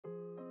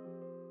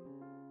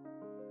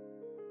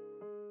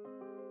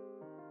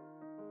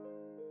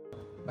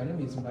My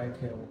name is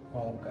Michael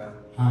Olga.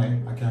 Hi,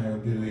 I can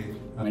help you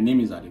with. My name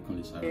is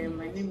Adekunle.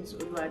 My name is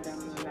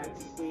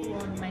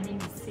Oluwadamola. My name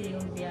is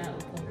Sylvia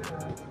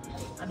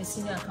Okonkwo. I'm a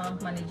senior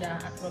account manager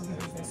at Wragby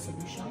Business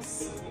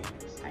Solutions.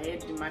 I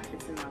head the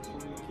marketing and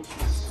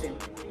communications team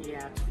here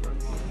at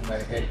Wragby.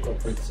 I head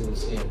corporate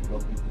sales here at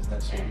Wragby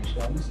Business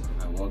Solutions.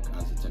 I work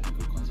as a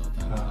technical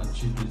consultant.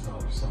 Chief Data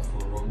Officer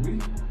for Wragby.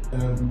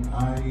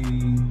 I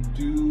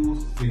do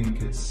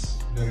think it's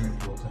very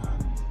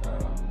important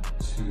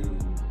to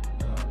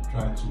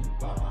try to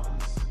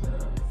balance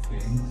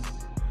things,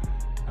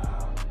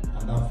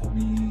 and that for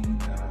me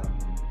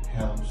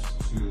helps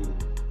to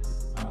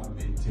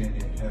maintain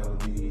a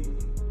healthy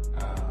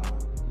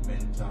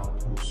mental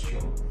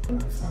posture.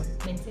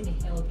 Maintain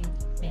a healthy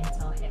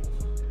mental health.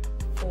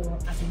 For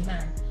as a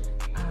man,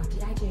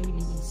 the idea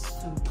really is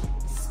to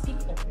speak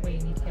up when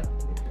you need help.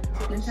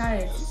 Mental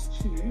health is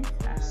key,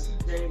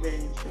 very, very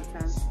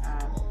important,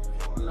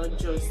 not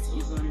just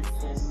even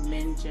for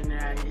men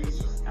generally,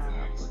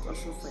 but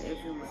also for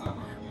everyone.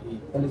 The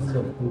qualities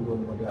of good role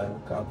model I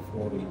look out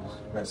for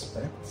is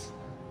respect.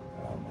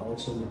 I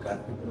also look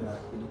at people that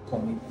are really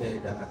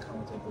committed and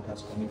accountable.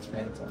 That's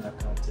commitment and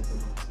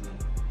accountability.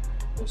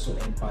 Also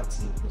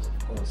empathy, because of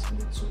course you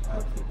need to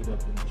have a bit of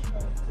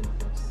emotional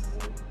intelligence in the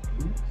way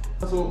you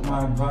do. So my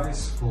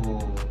advice for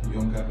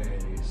younger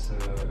men is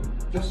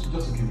just to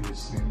keep it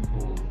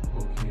simple,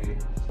 okay?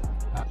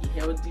 A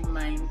healthy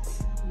mind,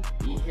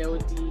 a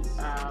healthy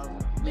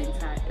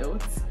mental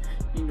health,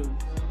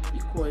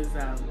 equals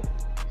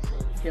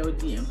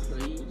healthy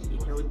employee,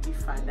 a healthy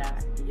father,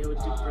 a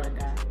healthy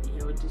brother, a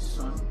healthy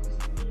son,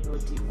 a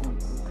healthy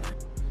uncle.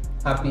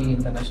 Happy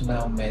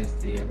International Men's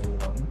Day,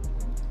 everyone.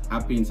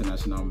 Happy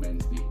International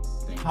Men's Day.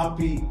 Thank you.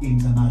 Happy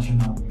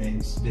International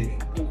Men's Day.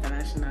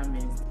 International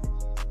Men's Day.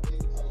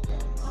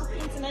 Happy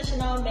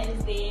International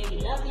Men's Day. We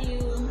love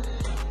you.